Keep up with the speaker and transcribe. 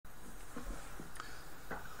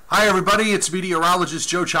Hi everybody, it's meteorologist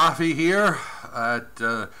Joe Cioffi here at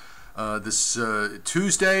this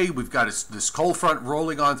Tuesday. We've got this cold front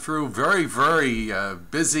rolling on through. Very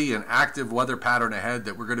busy and active weather pattern ahead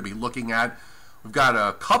that we're going to be looking at. We've got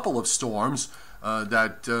a couple of storms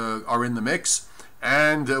that are in the mix,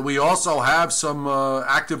 and we also have some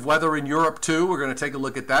active weather in Europe too. We're going to take a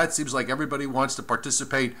look at that. It seems like everybody wants to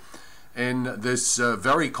participate in this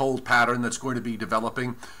very cold pattern that's going to be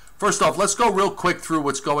developing. First off, let's go real quick through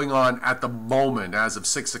what's going on at the moment as of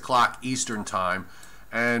 6 o'clock Eastern time.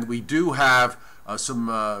 And we do have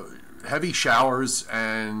some heavy showers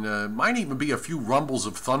and might even be a few rumbles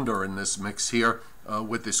of thunder in this mix here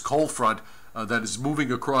with this cold front that is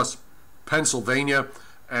moving across Pennsylvania.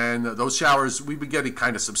 And those showers, we've been getting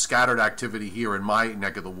kind of some scattered activity here in my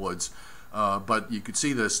neck of the woods. But you could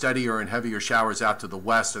see the steadier and heavier showers out to the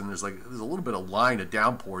west, and there's a little bit of line of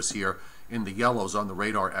downpours here in the yellows on the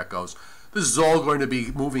radar echoes. This is all going to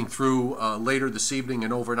be moving through later this evening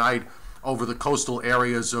and overnight over the coastal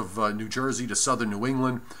areas of New Jersey to southern New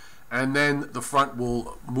England. And then the front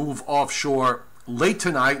will move offshore late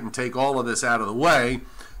tonight and take all of this out of the way.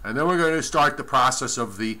 And then we're going to start the process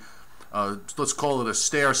of the, let's call it a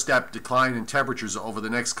stair-step decline in temperatures over the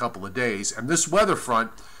next couple of days. And this weather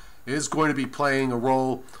front is going to be playing a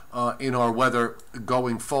role in our weather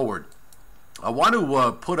going forward. I want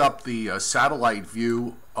to put up the satellite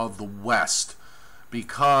view of the west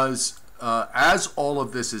because as all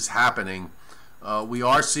of this is happening, we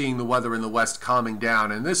are seeing the weather in the west calming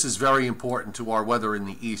down, and this is very important to our weather in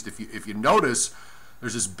the east. If you notice,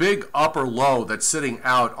 there's this big upper low that's sitting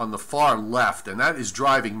out on the far left, and that is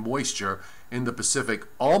driving moisture in the Pacific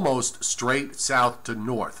almost straight south to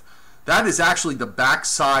north. That is actually the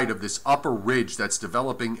backside of this upper ridge that's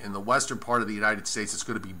developing in the western part of the United States. It's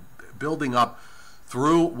going to be building up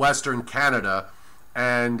through western Canada,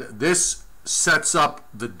 and this sets up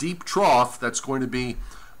the deep trough that's going to be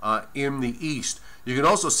in the east. You can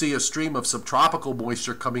also see a stream of subtropical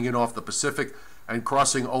moisture coming in off the Pacific and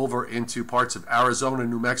crossing over into parts of Arizona,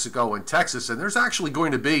 New Mexico, and Texas. And there's actually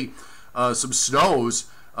going to be some snows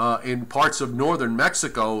in parts of northern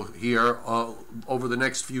Mexico here over the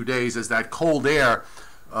next few days as that cold air,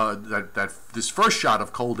 this first shot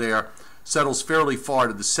of cold air settles fairly far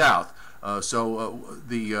to the south.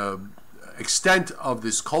 The extent of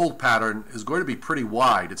this cold pattern is going to be pretty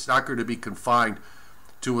wide. It's not going to be confined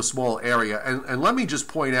to a small area. And let me just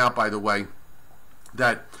point out, by the way,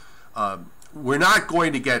 that we're not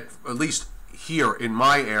going to get, at least here in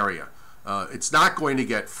my area, it's not going to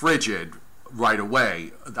get frigid right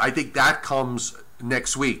away. I think that comes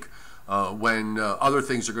next week when other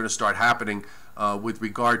things are going to start happening with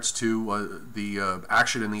regards to the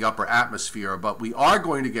action in the upper atmosphere. But we are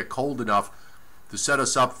going to get cold enough to set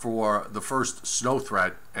us up for the first snow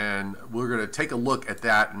threat, and we're going to take a look at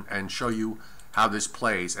that and show you how this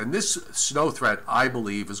plays. And this snow threat, I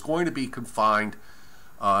believe, is going to be confined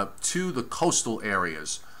to the coastal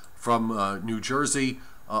areas from New Jersey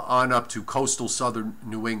on up to coastal southern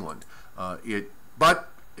New England. But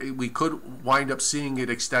we could wind up seeing it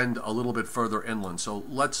extend a little bit further inland. So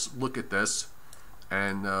let's look at this,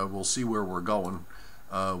 and we'll see where we're going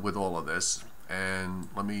with all of this. And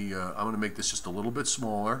let me, I'm going to make this just a little bit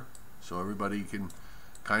smaller so everybody can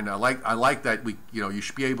kind of, I like that you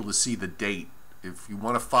should be able to see the date. If you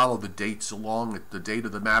want to follow the dates along, the date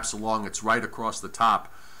of the maps along, it's right across the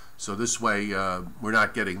top. So this way we're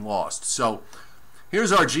not getting lost. So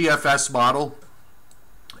here's our GFS model.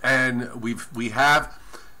 And we have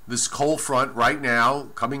this cold front right now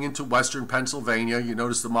coming into western Pennsylvania. You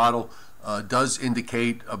notice the model does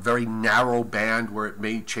indicate a very narrow band where it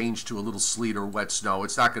may change to a little sleet or wet snow.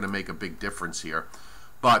 It's not going to make a big difference here.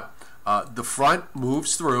 But the front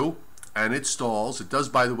moves through and it stalls. It does,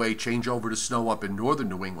 by the way, change over to snow up in northern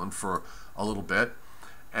New England for a little bit.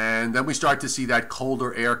 And then we start to see that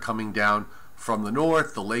colder air coming down from the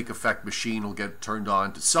north. The lake effect machine will get turned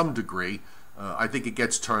on to some degree. I think it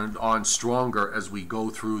gets turned on stronger as we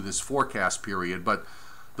go through this forecast period. But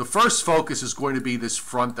the first focus is going to be this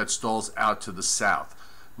front that stalls out to the south.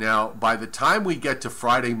 Now, by the time we get to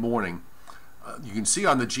Friday morning, you can see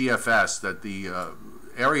on the GFS that the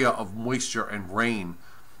area of moisture and rain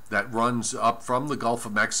that runs up from the Gulf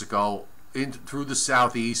of Mexico through the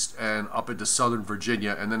southeast and up into southern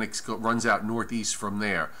Virginia, and then it runs out northeast from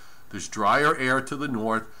there. There's drier air to the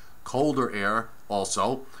north, colder air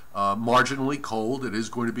also, marginally cold. It is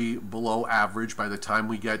going to be below average by the time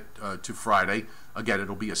we get to Friday. Again,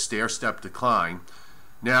 it'll be a stair-step decline.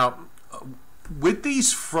 Now, with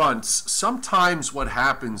these fronts, sometimes what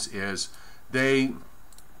happens is the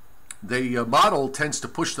model tends to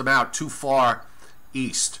push them out too far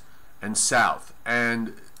east and south,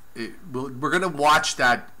 and we're going to watch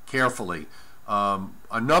that carefully.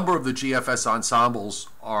 A number of the GFS ensembles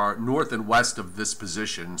are north and west of this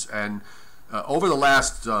positions, and over the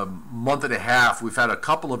last month and a half, we've had a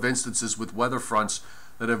couple of instances with weather fronts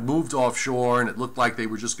that have moved offshore, and it looked like they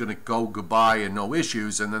were just going to go goodbye and no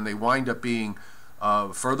issues, and then they wind up being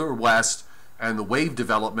further west, and the wave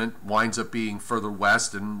development winds up being further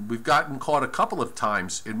west, and we've gotten caught a couple of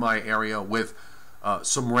times in my area with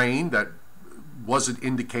some rain that wasn't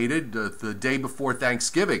indicated. The day before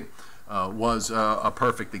Thanksgiving was a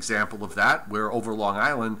perfect example of that, where over Long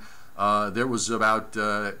Island there was about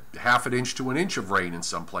half an inch to an inch of rain in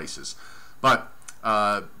some places. But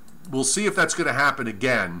we'll see if that's going to happen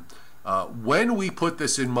again. When we put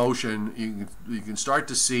this in motion, you can start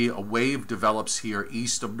to see a wave develops here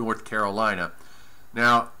east of North Carolina.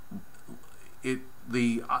 Now,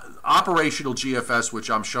 the operational GFS, which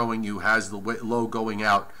I'm showing you, has the low going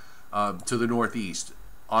out to the northeast.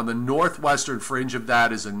 On the northwestern fringe of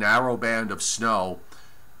that is a narrow band of snow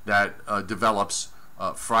that develops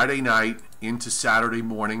Friday night into Saturday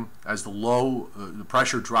morning as the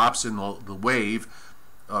pressure drops in the wave.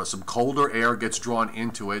 Some colder air gets drawn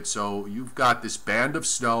into it, so you've got this band of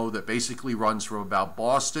snow that basically runs from about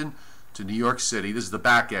Boston to New York City. This is the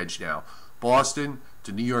back edge now. Boston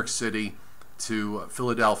to New York City to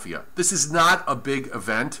Philadelphia. This is not a big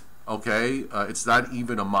event, okay? It's not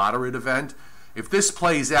even a moderate event. If this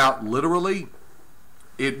plays out literally,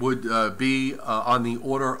 it would be on the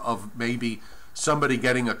order of maybe somebody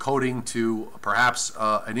getting a coating to perhaps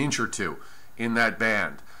an inch or two in that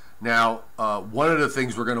band. Now, one of the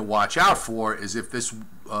things we're going to watch out for is if this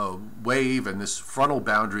wave and this frontal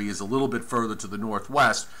boundary is a little bit further to the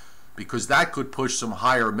northwest, because that could push some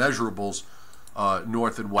higher measurables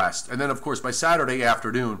north and west. And then, of course, by Saturday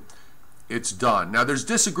afternoon, it's done. Now, there's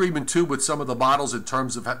disagreement, too, with some of the models in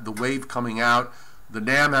terms of the wave coming out. The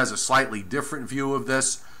NAM has a slightly different view of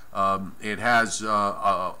this. It has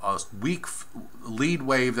a weak lead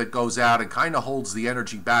wave that goes out and kind of holds the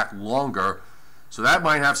energy back longer. So that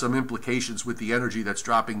might have some implications with the energy that's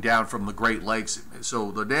dropping down from the Great Lakes.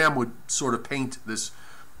 So the NAM would sort of paint this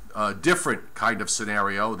different kind of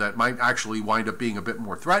scenario that might actually wind up being a bit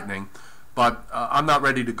more threatening. But I'm not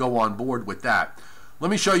ready to go on board with that. Let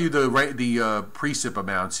me show you the precip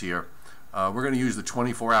amounts here. We're going to use the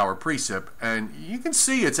 24-hour precip, and you can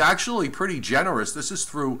see it's actually pretty generous. This is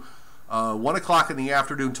through 1 o'clock in the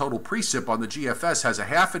afternoon. Total precip on the GFS has a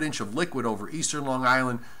half an inch of liquid over eastern Long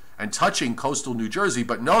Island and touching coastal New Jersey.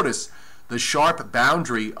 But notice the sharp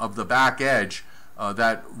boundary of the back edge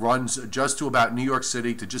that runs just to about New York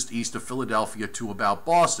City to just east of Philadelphia to about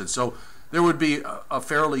Boston. So there would be a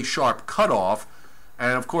fairly sharp cutoff.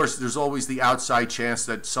 And of course, there's always the outside chance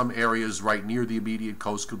that some areas right near the immediate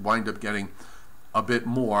coast could wind up getting a bit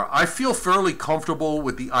more. I feel fairly comfortable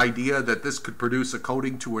with the idea that this could produce a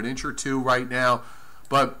coating to an inch or two right now.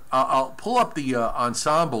 But I'll pull up the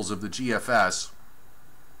ensembles of the GFS.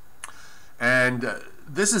 And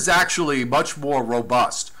this is actually much more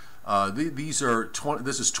robust. This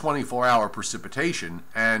is 24-hour precipitation,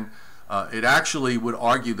 and it actually would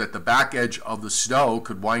argue that the back edge of the snow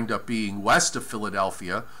could wind up being west of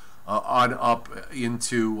Philadelphia, on up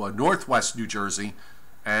into northwest New Jersey,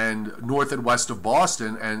 and north and west of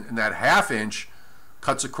Boston, and that half inch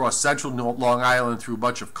cuts across central Long Island through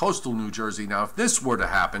much of coastal New Jersey. Now, if this were to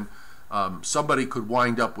happen, somebody could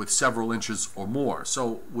wind up with several inches or more.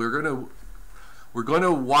 So we're going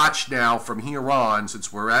to watch now from here on,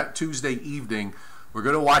 since we're at Tuesday evening, we're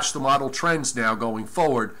going to watch the model trends now going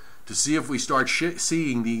forward to see if we start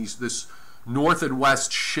seeing this north and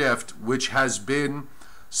west shift, which has been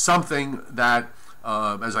something that,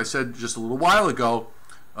 as I said just a little while ago,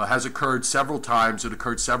 has occurred several times. It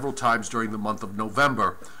occurred several times during the month of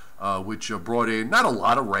November, which brought in not a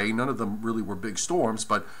lot of rain. None of them really were big storms,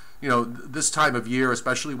 but you know, this time of year,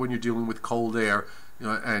 especially when you're dealing with cold air, you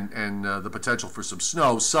know, and the potential for some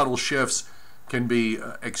snow, subtle shifts can be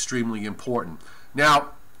extremely important.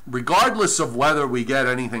 Now, regardless of whether we get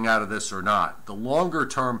anything out of this or not, the longer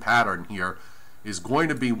term pattern here is going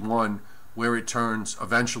to be one where it turns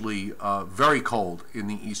eventually very cold in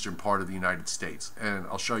the eastern part of the United States, and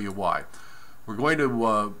I'll show you why. We're going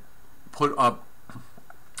to put up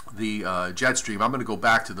the jet stream. I'm going to go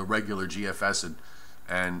back to the regular GFS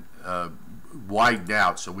and widen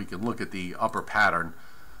out so we can look at the upper pattern,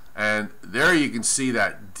 and there you can see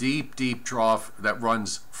that deep trough that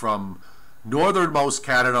runs from northernmost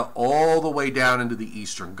Canada all the way down into the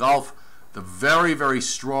eastern Gulf. The very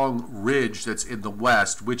strong ridge that's in the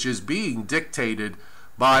west, which is being dictated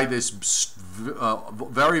by this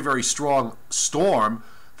very strong storm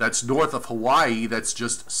that's north of Hawaii that's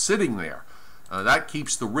just sitting there. That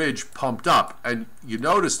keeps the ridge pumped up. And you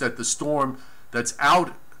notice that the storm that's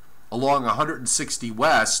out along 160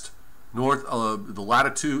 west, north the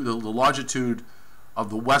latitude, the longitude of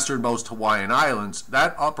the westernmost Hawaiian Islands,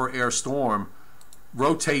 that upper air storm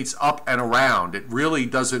rotates up and around. It really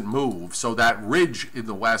doesn't move. So that ridge in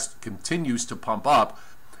the west continues to pump up.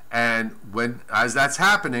 And as that's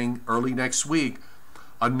happening early next week,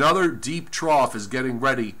 another deep trough is getting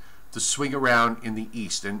ready to swing around in the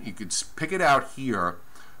east. And you can pick it out here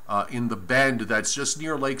in the bend that's just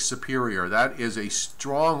near Lake Superior. That is a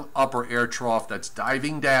strong upper air trough that's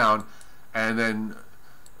diving down and then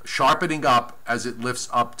sharpening up as it lifts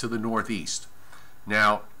up to the northeast.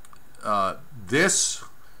 Now, this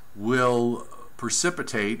will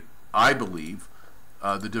precipitate, I believe,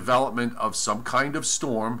 the development of some kind of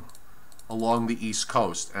storm along the east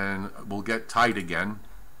coast, and we'll get tight again.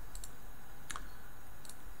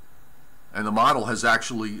 And the model has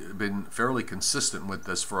actually been fairly consistent with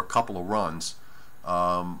this for a couple of runs,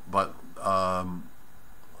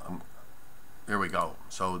 there we go.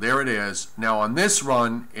 So there it is. Now on this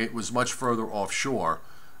run, it was much further offshore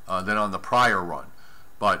than on the prior run.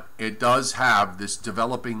 But it does have this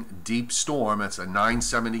developing deep storm. It's a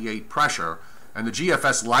 978 pressure. And the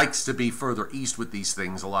GFS likes to be further east with these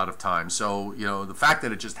things a lot of times. So, you know, the fact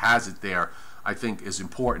that it just has it there, I think, is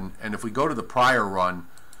important. And if we go to the prior run,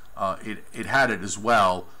 it had it as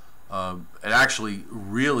well. It actually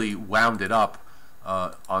really wound it up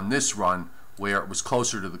on this run, where it was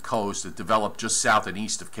closer to the coast. It developed just south and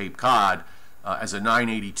east of Cape Cod as a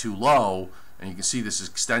 982 low, and you can see this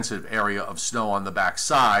extensive area of snow on the back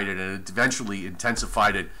side, and it eventually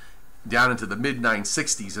intensified it down into the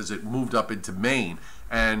mid-960s as it moved up into Maine.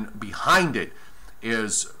 And behind it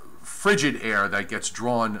is frigid air that gets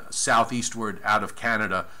drawn southeastward out of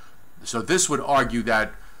Canada. So this would argue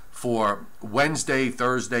that for Wednesday,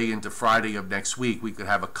 Thursday into Friday of next week, we could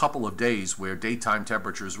have a couple of days where daytime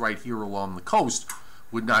temperatures right here along the coast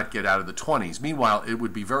would not get out of the 20s. Meanwhile, it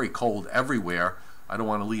would be very cold everywhere. I don't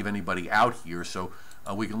want to leave anybody out here, so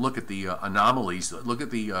we can look at the anomalies. Look at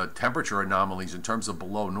the temperature anomalies in terms of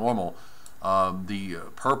below normal. The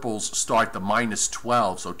purples start the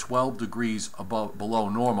 -12, so 12 degrees below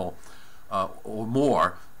normal or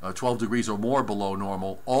more, 12 degrees or more below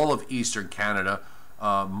normal, all of eastern Canada,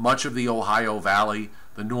 much of the Ohio Valley,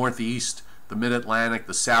 the Northeast, the Mid-Atlantic,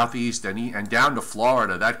 the Southeast, and down to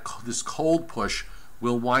Florida. This cold push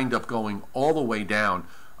will wind up going all the way down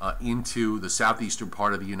into the southeastern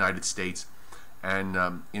part of the United States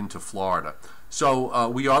and into Florida. So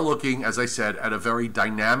we are looking, as I said, at a very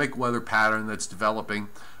dynamic weather pattern that's developing.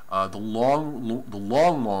 The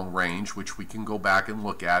long range, which we can go back and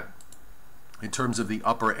look at in terms of the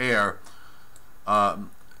upper air,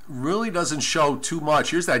 really doesn't show too much.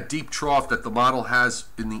 Here's that deep trough that the model has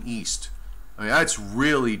in the east. I mean, that's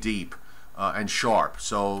really deep and sharp.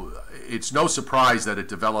 So it's no surprise that it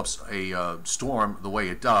develops a storm the way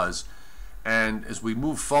it does. And as we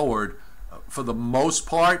move forward, for the most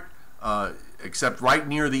part, except right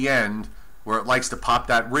near the end where it likes to pop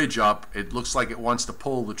that ridge up, it looks like it wants to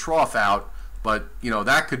pull the trough out. But, you know,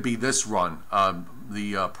 that could be this run.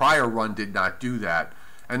 The prior run did not do that.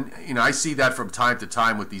 And, you know, I see that from time to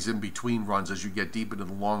time with these in-between runs. As you get deep into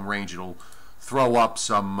the long range, it'll throw up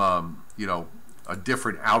some, you know, a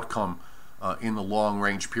different outcome in the long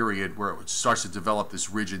range period where it starts to develop this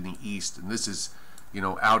ridge in the east. And this is, you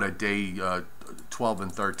know, out at day 12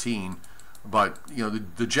 and 13. But, you know,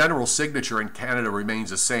 the general signature in Canada remains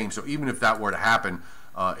the same. So even if that were to happen,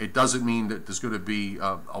 it doesn't mean that there's going to be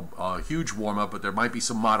a huge warm-up, but there might be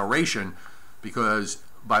some moderation, because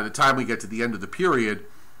by the time we get to the end of the period,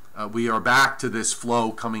 we are back to this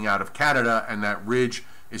flow coming out of Canada, and that ridge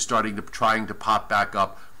is trying to pop back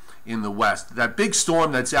up in the west. That big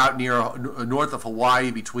storm that's out near north of Hawaii,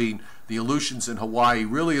 between the Aleutians and Hawaii,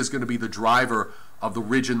 really is going to be the driver of the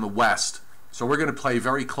ridge in the west. So we're going to pay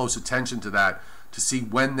very close attention to that to see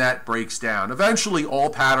when that breaks down. Eventually, all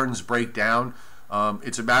patterns break down.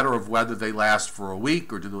 It's a matter of whether they last for a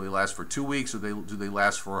week, or do they last for 2 weeks, or do they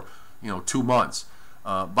last for, you know, 2 months.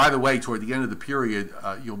 By the way, toward the end of the period,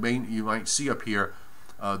 you might see up here,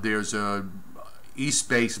 there's a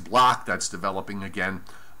east-based block that's developing again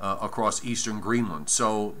across eastern Greenland.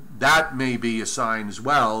 So that may be a sign as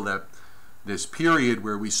well that this period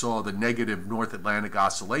where we saw the negative North Atlantic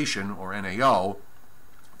Oscillation, or NAO,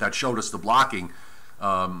 that showed us the blocking,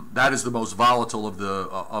 that is the most volatile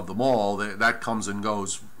of them all. That comes and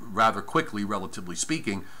goes rather quickly, relatively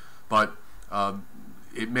speaking, but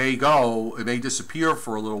it may disappear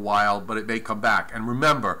for a little while, but it may come back. And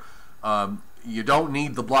remember, you don't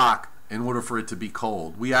need the block in order for it to be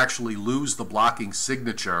cold. We actually lose the blocking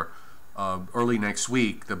signature early next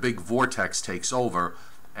week, the big vortex takes over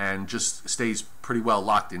and just stays pretty well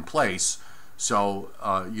locked in place. So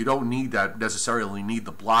you don't necessarily need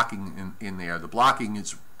the blocking in there. The blocking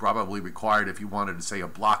is probably required if you wanted to say a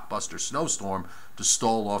blockbuster snowstorm to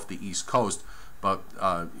stall off the East Coast, but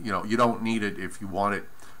you don't need it if you want it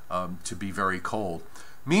to be very cold.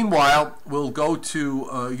 Meanwhile, we'll go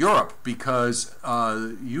to Europe, because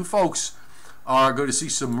you folks are going to see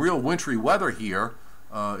some real wintry weather here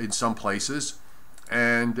in some places,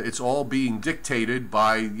 and it's all being dictated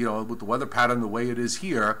by, with the weather pattern the way it is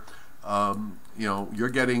here. You're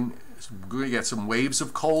going to get some waves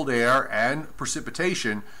of cold air and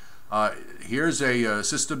precipitation. Here's a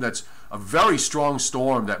system that's a very strong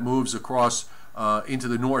storm that moves across into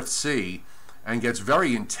the North Sea and gets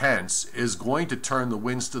very intense, is going to turn the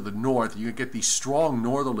winds to the north. You get these strong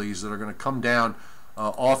northerlies that are going to come down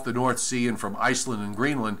off the North Sea and from Iceland and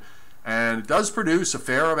Greenland, and it does produce a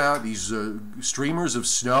fair amount, these streamers of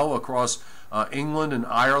snow across England and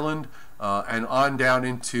Ireland, and on down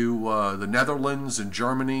into the Netherlands and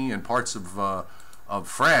Germany and parts of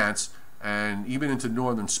France, and even into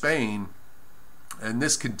northern Spain. And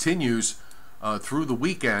this continues through the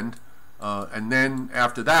weekend, and then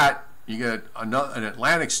after that you get an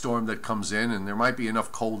Atlantic storm that comes in, and there might be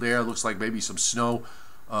enough cold air. It looks like maybe some snow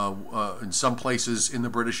in some places in the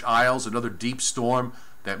British Isles, another deep storm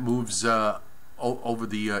that moves over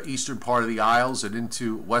the eastern part of the Isles and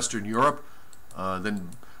into Western Europe. Then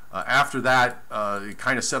after that, it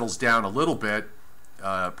kind of settles down a little bit,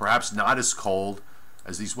 perhaps not as cold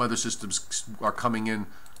as these weather systems are coming in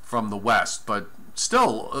from the west. But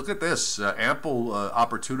still, look at this, ample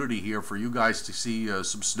opportunity here for you guys to see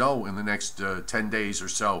some snow in the next 10 days or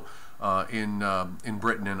so in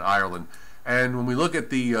Britain and Ireland. And when we look at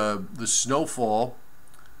the snowfall,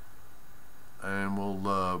 and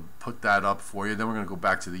we'll put that up for you, then we're going to go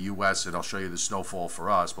back to the U.S. and I'll show you the snowfall for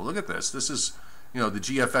us. But look at this. This is, the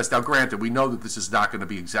GFS. Now, granted, we know that this is not going to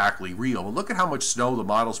be exactly real, but look at how much snow the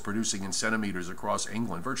model's producing in centimeters across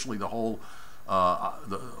England. Virtually the whole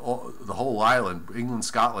the whole island, England,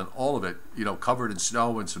 Scotland, all of it, covered in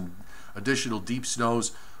snow, and some additional deep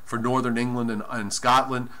snows for northern England and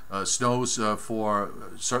Scotland, snows for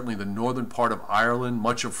certainly the northern part of Ireland,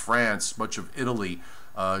 much of France, much of Italy,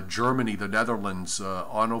 Germany, the Netherlands,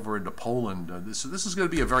 on over into Poland. This is going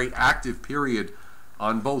to be a very active period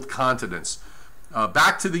on both continents.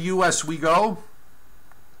 Back to the U.S. we go,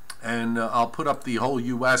 and I'll put up the whole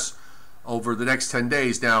U.S. over the next 10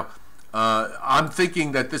 days. Now, I'm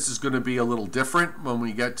thinking that this is going to be a little different when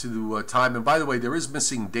we get to time. And by the way, there is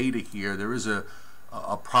missing data here. There is a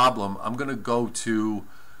problem. I'm going to go to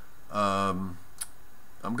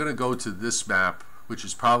this map, which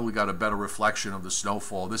has probably got a better reflection of the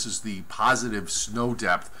snowfall. This is the positive snow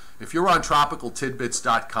depth. If you're on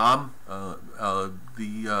tropicaltidbits.com,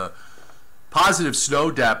 the positive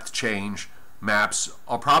snow depth change maps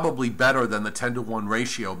are probably better than the 10-to-1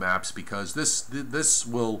 ratio maps, because these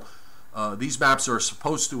maps are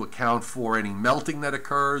supposed to account for any melting that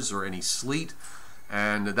occurs or any sleet,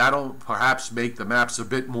 and that'll perhaps make the maps a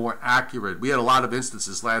bit more accurate. We had a lot of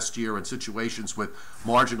instances last year in situations with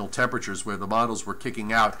marginal temperatures where the models were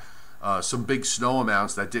kicking out some big snow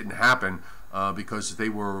amounts that didn't happen because they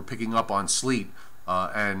were picking up on sleet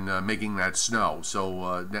and making that snow.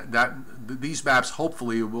 So these maps,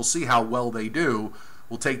 hopefully, we'll see how well they do.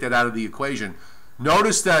 We'll take that out of the equation.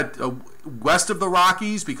 Notice that west of the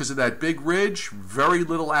Rockies, because of that big ridge, very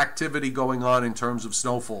little activity going on in terms of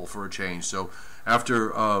snowfall for a change. So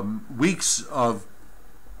after weeks of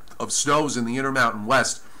snows in the Intermountain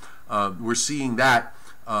West, we're seeing that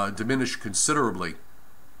diminish considerably.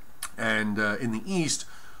 And in the east,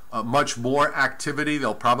 much more activity.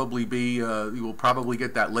 There'll probably be, you will probably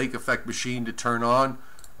get that lake effect machine to turn on.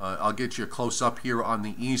 I'll get you a close up here on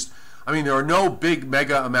the east. I mean, there are no big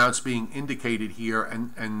mega amounts being indicated here,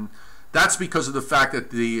 and that's because of the fact that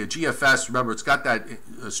the GFS, remember, it's got that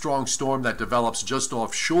strong storm that develops just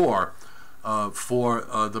offshore for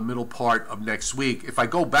the middle part of next week. If I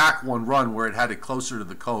go back one run where it had it closer to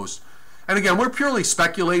the coast, and again, we're purely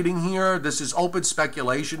speculating here. This is open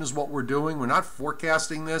speculation is what we're doing. We're not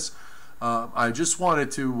forecasting this. I just wanted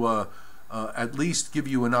to at least give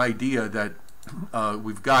you an idea that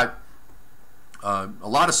we've got a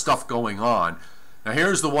lot of stuff going on. Now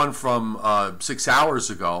here's the one from 6 hours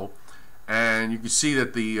ago, and you can see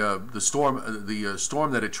that the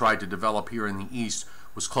storm that it tried to develop here in the east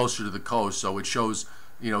was closer to the coast, so it shows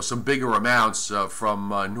some bigger amounts from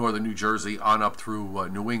northern New Jersey on up through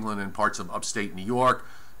New England and parts of upstate New York.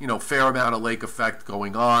 Fair amount of lake effect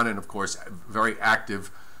going on, and of course very active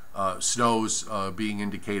snows being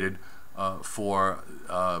indicated for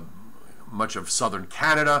much of southern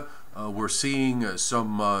Canada. We're seeing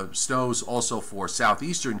some snows also for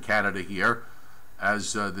southeastern Canada here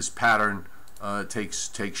as this pattern takes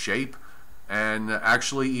shape. And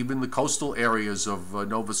actually even the coastal areas of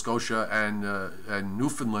Nova Scotia and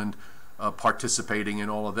Newfoundland participating in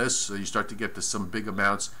all of this. So you start to get to some bigger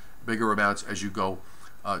amounts as you go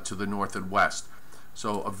to the north and west.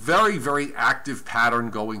 So a very, very active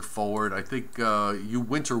pattern going forward. I think you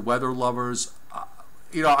winter weather lovers,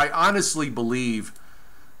 I honestly believe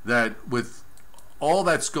that with all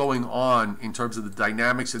that's going on in terms of the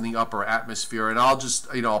dynamics in the upper atmosphere, and I'll just,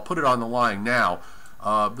 I'll put it on the line now,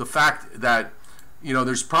 the fact that,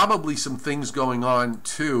 there's probably some things going on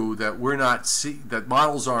too that we're not that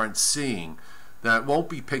models aren't seeing, that won't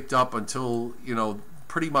be picked up until,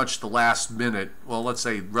 pretty much the last minute. Well, let's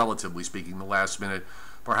say relatively speaking, the last minute.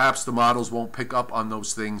 Perhaps the models won't pick up on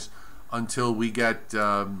those things until we get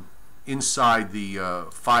inside the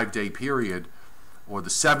 5-day period or the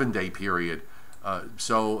 7-day period.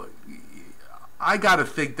 So I got to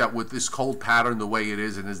think that with this cold pattern the way it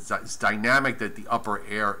is and as dynamic that the upper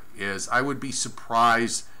air is, I would be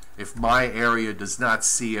surprised if my area does not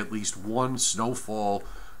see at least one snowfall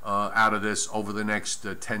out of this over the next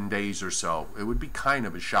 10 days or so. It would be kind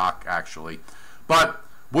of a shock, actually, but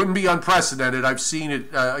wouldn't be unprecedented. I've seen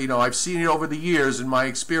it, I've seen it over the years in my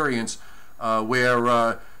experience,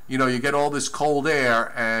 where you get all this cold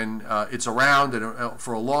air and it's around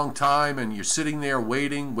for a long time, and you're sitting there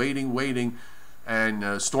waiting,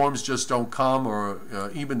 and storms just don't come, or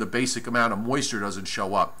even the basic amount of moisture doesn't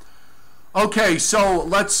show up. Okay, so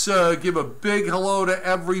let's give a big hello to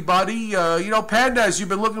everybody. Pandas, you've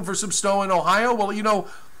been looking for some snow in Ohio. Well,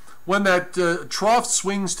 when that trough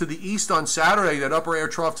swings to the east on Saturday, that upper air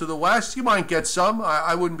trough to the west, you might get some.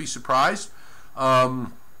 I wouldn't be surprised.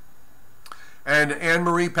 And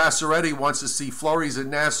Anne-Marie Passaretti wants to see flurries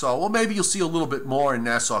in Nassau. Well, maybe you'll see a little bit more in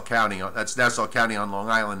Nassau County. That's Nassau County on Long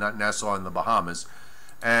Island, not Nassau in the Bahamas.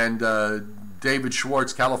 And David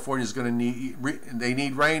Schwartz, California is going to need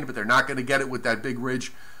rain, but they're not going to get it with that big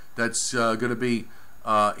ridge that's going to be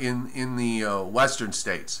in the western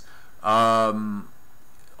states. Always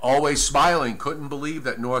smiling, couldn't believe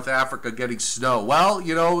that North Africa getting snow. Well,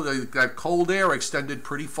 that cold air extended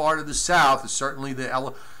pretty far to the south. Certainly the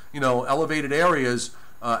elevated areas,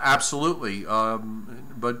 absolutely,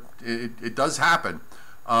 but it does happen.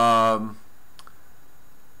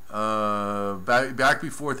 Back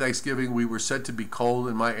before Thanksgiving, we were said to be cold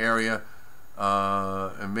in my area,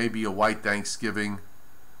 and maybe a white Thanksgiving.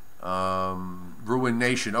 Ruin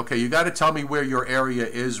Nation. Okay, you got to tell me where your area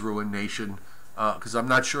is, Ruin Nation, because I'm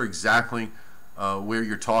not sure exactly where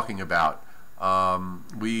you're talking about.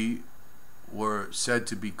 We were said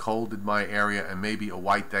to be cold in my area, and maybe a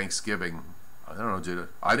white Thanksgiving. I don't know,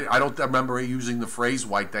 I don't remember using the phrase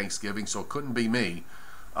white Thanksgiving, so it couldn't be me.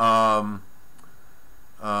 And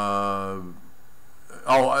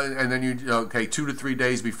then 2 to 3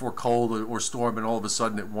 days before cold or storm, and all of a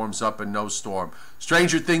sudden it warms up and no storm.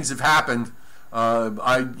 Stranger things have happened.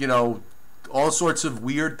 All sorts of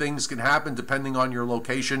weird things can happen depending on your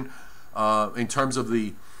location in terms of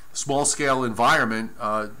the small scale environment.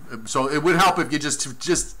 So it would help if you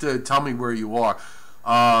just tell me where you are.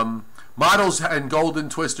 Models, and Golden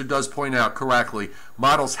Twister does point out correctly,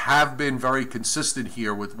 models have been very consistent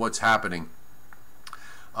here with what's happening.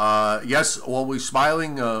 Yes, always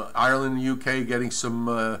smiling. Ireland and UK getting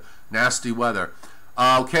some nasty weather.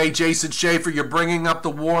 Okay, Jason Schaefer, you're bringing up the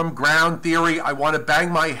warm ground theory. I want to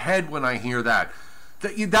bang my head when I hear that.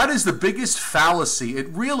 That is the biggest fallacy. It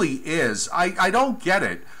really is. I don't get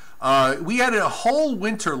it. We had a whole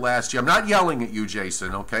winter last year. I'm not yelling at you,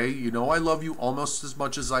 Jason, okay? I love you almost as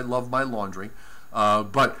much as I love my laundry.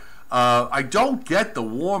 But I don't get the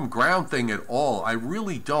warm ground thing at all. I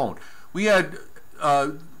really don't. We had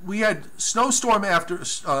snowstorm after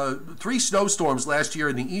 3 snowstorms last year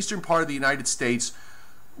in the eastern part of the United States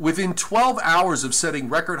within 12 hours of setting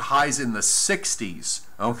record highs in the 60s,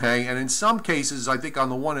 okay? And in some cases, I think on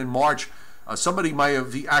the one in March, somebody might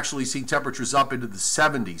have actually seen temperatures up into the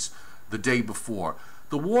 70s the day before.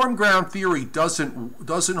 The warm ground theory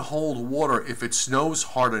doesn't hold water if it snows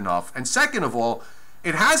hard enough. And second of all,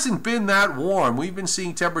 it hasn't been that warm. We've been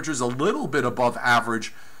seeing temperatures a little bit above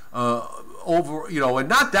average, and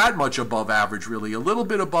not that much above average, really. A little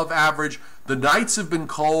bit above average. The nights have been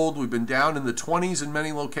cold. We've been down in the 20s in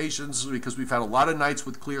many locations because we've had a lot of nights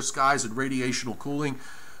with clear skies and radiational cooling.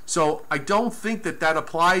 So I don't think that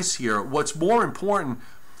applies here. What's more important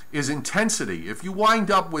is intensity. If you wind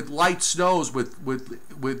up with light snows with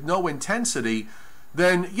no intensity,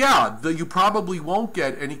 then yeah, you probably won't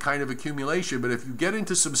get any kind of accumulation. But if you get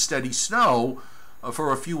into some steady snow,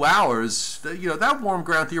 for a few hours, that warm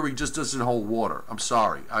ground theory just doesn't hold water. I'm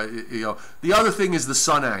sorry. The other thing is the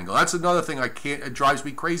sun angle. That's another thing it drives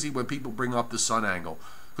me crazy when people bring up the sun angle.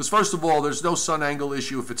 Because first of all, there's no sun angle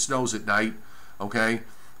issue if it snows at night, okay,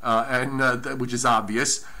 which is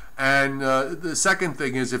obvious. And the second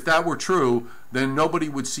thing is, if that were true, then nobody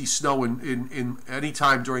would see snow in any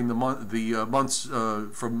time during the months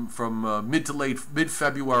from mid to mid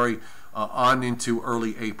February on into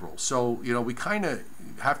early April. So we kind of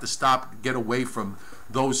have to get away from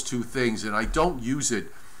those two things, and I don't use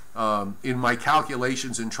it in my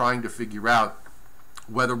calculations in trying to figure out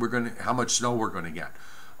whether how much snow we're going to get.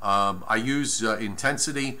 I use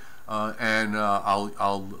intensity, and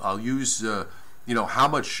I'll use how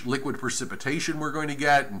much liquid precipitation we're going to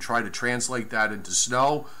get and try to translate that into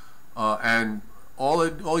snow. And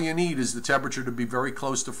all you need is the temperature to be very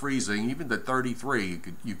close to freezing. Even to 33,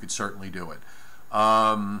 you could certainly do it.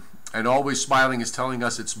 And Always Smiling is telling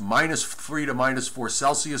us it's -3 to -4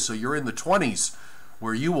 Celsius, so you're in the 20s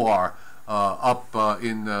where you are up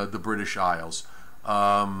in the British Isles.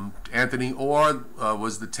 Anthony Orr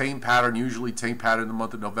was the tame pattern, usually tame pattern in the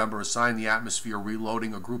month of November, a sign the atmosphere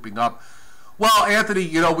reloading or grouping up. Well, Anthony,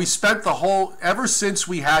 we spent ever since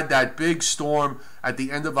we had that big storm at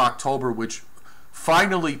the end of October, which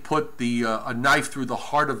finally put a knife through the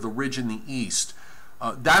heart of the ridge in the east.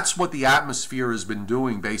 That's what the atmosphere has been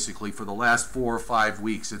doing basically for the last 4 or 5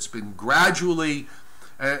 weeks. It's been gradually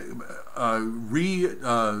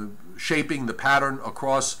reshaping the pattern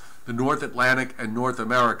across the North Atlantic and North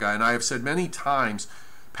America. And I have said many times,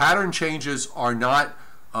 pattern changes are not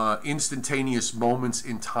instantaneous moments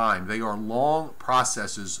in time. They are long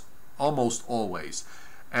processes almost always,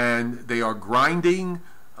 and they are grinding.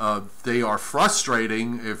 They are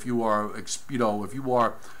frustrating if you are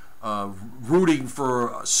rooting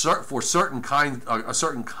for a certain kind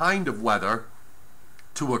of weather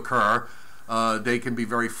to occur. They can be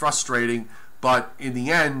very frustrating, but in the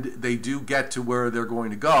end, they do get to where they're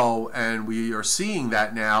going to go, and we are seeing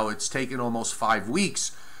that now. It's taken almost 5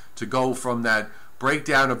 weeks to go from that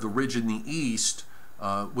breakdown of the ridge in the east,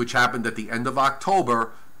 which happened at the end of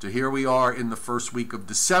October, to here we are in the first week of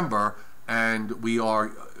December, and we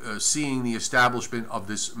are seeing the establishment of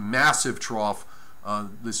this massive trough,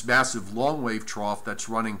 this massive long wave trough that's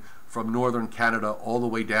running from northern Canada all the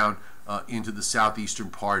way down into the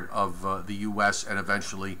southeastern part of the U.S. and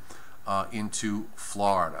eventually into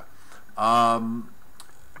Florida.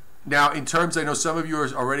 Now, in terms, I know some of you are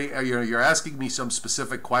already, you're asking me some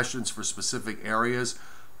specific questions for specific areas,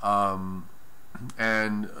 and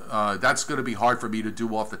that's going to be hard for me to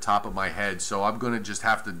do off the top of my head, so I'm going to just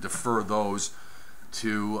have to defer those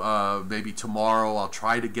to maybe tomorrow. I'll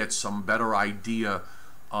try to get some better idea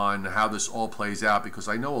on how this all plays out, because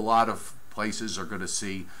I know a lot of places are going to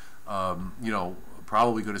see,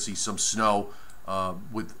 probably going to see some snow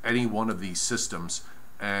with any one of these systems.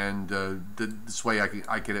 And this way I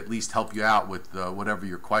can at least help you out with whatever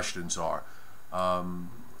your questions are.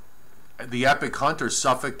 The Epic Hunter,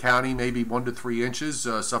 Suffolk County, maybe 1 to 3 inches,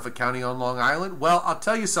 Suffolk County on Long Island. Well, I'll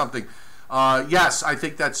tell you something. Yes, I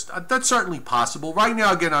think that's certainly possible. Right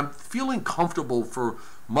now, again, I'm feeling comfortable for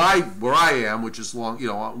where I am, which is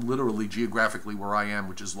literally geographically where I am,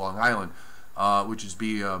 which is Long Island, which is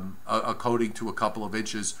a coating to a couple of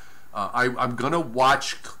inches. I'm gonna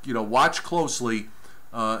watch closely.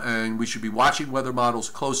 And we should be watching weather models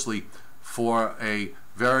closely for a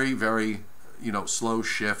very, very, slow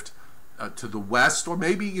shift to the west, or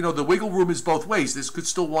maybe, the wiggle room is both ways. This could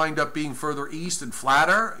still wind up being further east and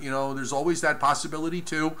flatter. There's always that possibility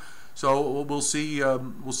too. So we'll see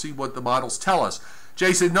what the models tell us.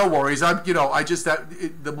 Jason, no worries.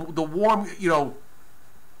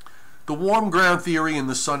 The warm ground theory and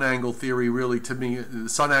the sun angle theory, really, to me, the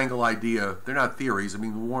sun angle idea, they're not theories. I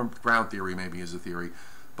mean, the warm ground theory maybe is a theory.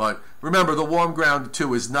 But remember, the warm ground,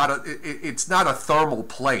 too, is it's not a thermal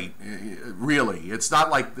plate, really. It's not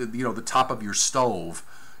like the top of your stove.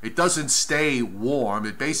 It doesn't stay warm.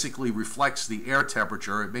 It basically reflects the air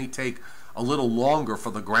temperature. It may take a little longer for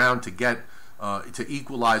the ground to get to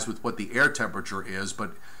equalize with what the air temperature is,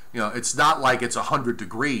 but it's not like it's 100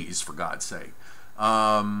 degrees, for God's sake.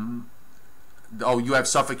 Oh, you have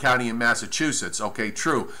Suffolk County in Massachusetts. Okay,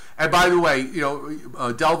 true. And by the way,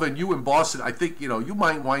 Delvin, you in Boston, I think you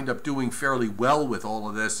might wind up doing fairly well with all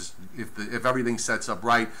of this if everything sets up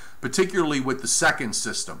right, particularly with the second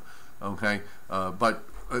system. Okay, but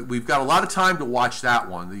we've got a lot of time to watch that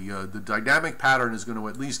one. The dynamic pattern is going to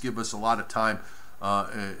at least give us a lot of time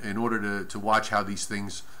in order to watch how these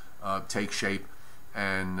things take shape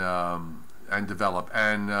and and develop.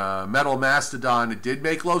 And metal mastodon, it did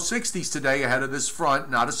make low 60s today ahead of this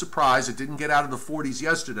front. Not a surprise. It didn't get out of the 40s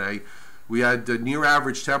yesterday. We had near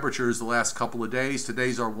average temperatures the last couple of days.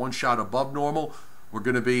 Today's our one shot above normal. We're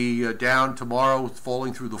going to be down tomorrow,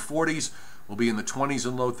 falling through the 40s. We'll be in the 20s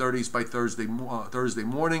and low 30s by Thursday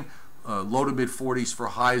morning. Low to mid 40s for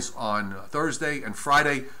highs on Thursday and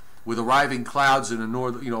Friday. With arriving clouds and a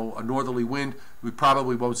northerly wind, we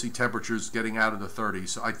probably won't see temperatures getting out of the 30s.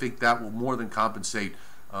 So I think that will more than compensate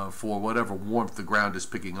for whatever warmth the ground is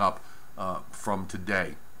picking up from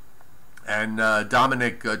today. And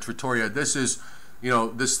Dominic Trattoria, this is,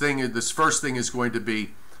 this first thing is going to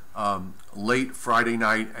be late Friday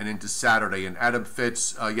night and into Saturday. And Adam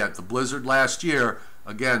Fitz, the blizzard last year,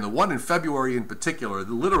 again, the one in February in particular,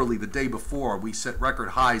 literally the day before, we set record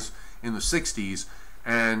highs in the 60s.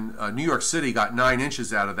 And New York City got 9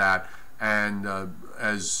 inches out of that. And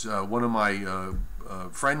as one of my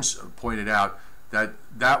friends pointed out,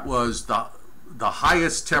 that was the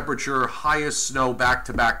highest temperature, highest snow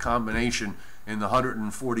back-to-back combination in the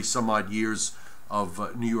 140 some odd years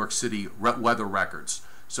of New York City weather records.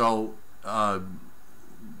 So,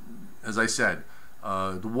 as I said,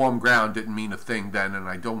 the warm ground didn't mean a thing then, and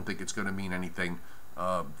I don't think it's going to mean anything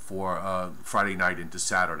for Friday night into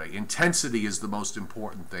Saturday. Intensity is the most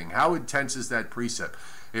important thing. How intense is that precip?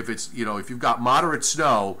 If it's, if you've got moderate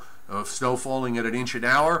snow, snow falling at 1 inch an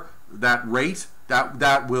hour, that rate,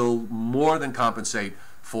 that will more than compensate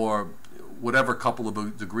for whatever couple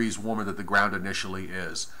of degrees warmer that the ground initially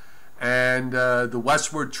is. And the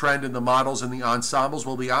westward trend in the models and the ensembles,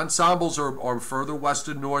 well, the ensembles are further west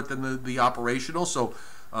and north than the operational, so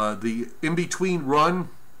the in-between run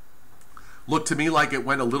looked to me like it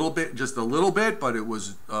went a little bit, just a little bit, but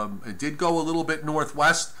it did go a little bit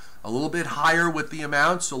northwest, a little bit higher with the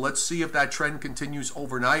amount. So let's see if that trend continues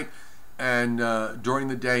overnight and during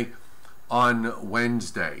the day on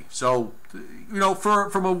Wednesday. So,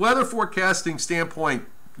 from a weather forecasting standpoint,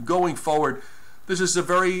 going forward, this is a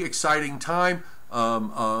very exciting time,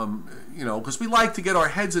 because we like to get our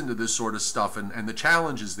heads into this sort of stuff and the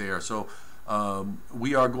challenges there. So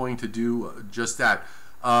we are going to do just that.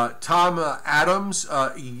 Tom Adams,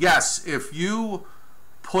 yes, if you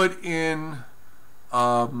put in,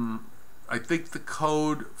 I think the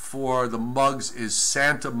code for the mugs is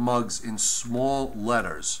Santa Mugs in small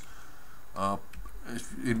letters,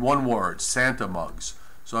 in one word, Santa Mugs.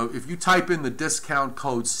 So if you type in the discount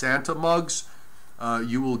code Santa Mugs,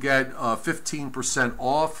 you will get 15%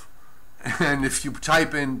 off. And if you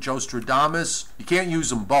type in Joe Stradamus, you can't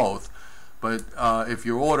use them both. But if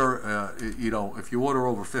you order, if you order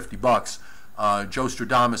over $50, Joe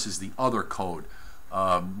Stradamus is the other code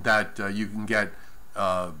that you can get.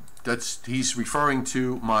 He's referring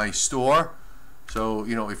to my store. So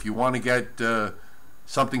if you want to get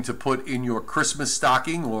something to put in your Christmas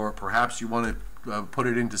stocking, or perhaps you want to put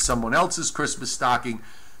it into someone else's Christmas stocking,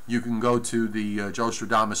 you can go to the Joe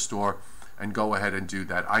Stradamus store and go ahead and do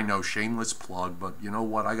that. I know, shameless plug, but you know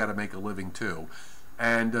what? I got to make a living too.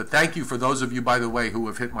 And thank you for those of you, by the way, who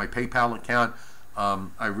have hit my PayPal account.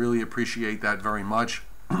 I really appreciate that very much.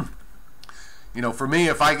 For me,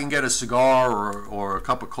 if I can get a cigar or a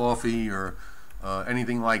cup of coffee or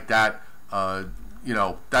anything like that,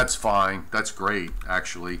 that's fine. That's great,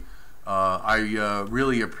 actually. I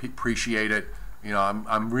really appreciate it.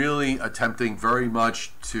 I'm really attempting very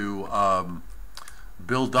much to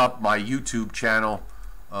build up my YouTube channel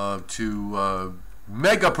to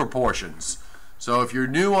mega proportions. So if you're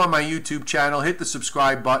new on my YouTube channel, hit the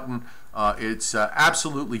subscribe button. It's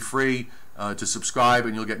absolutely free to subscribe,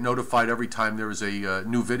 and you'll get notified every time there is a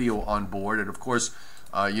new video on board. And of course,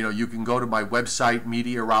 you can go to my website,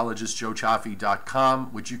 meteorologistjoecioffi.com,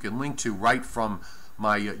 which you can link to right from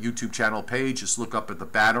my YouTube channel page. Just look up at the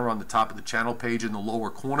banner on the top of the channel page in the lower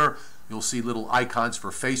corner. You'll see little icons for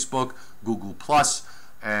Facebook, Google+,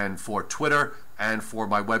 and for Twitter, and for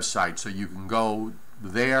my website. So you can go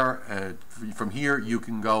there. From here, you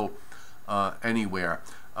can go anywhere.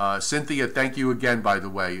 Cynthia, thank you again, by the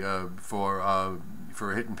way, for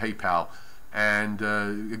hitting PayPal. And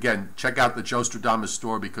again, check out the Joe Stradamus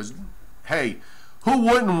store, because, hey, who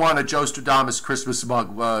wouldn't want a Joe Stradamus Christmas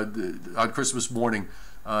mug on Christmas morning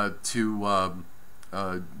to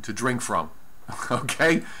drink from?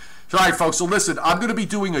 Okay. So, all right, folks. So listen, I'm going to be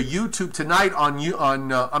doing a YouTube tonight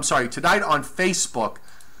tonight on Facebook.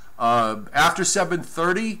 After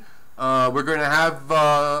 7:30, we're going to have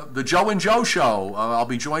the Joe and Joe show. I'll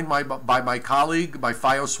be joined by my colleague, my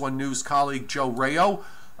FiOS One News colleague, Joe Rayo,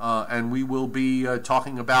 and we will be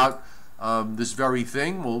talking about this very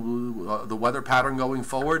thing, the weather pattern going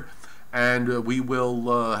forward, and we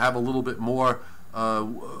will have a little bit more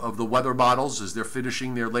of the weather models as they're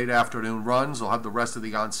finishing their late afternoon runs. I'll have the rest of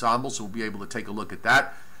the ensemble, so we'll be able to take a look at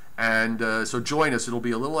that. And so join us. It'll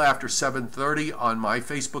be a little after 7:30 on my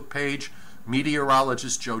Facebook page,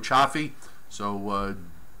 meteorologist Joe Cioffi. So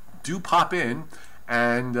do pop in,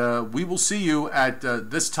 and we will see you at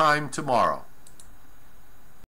this time tomorrow.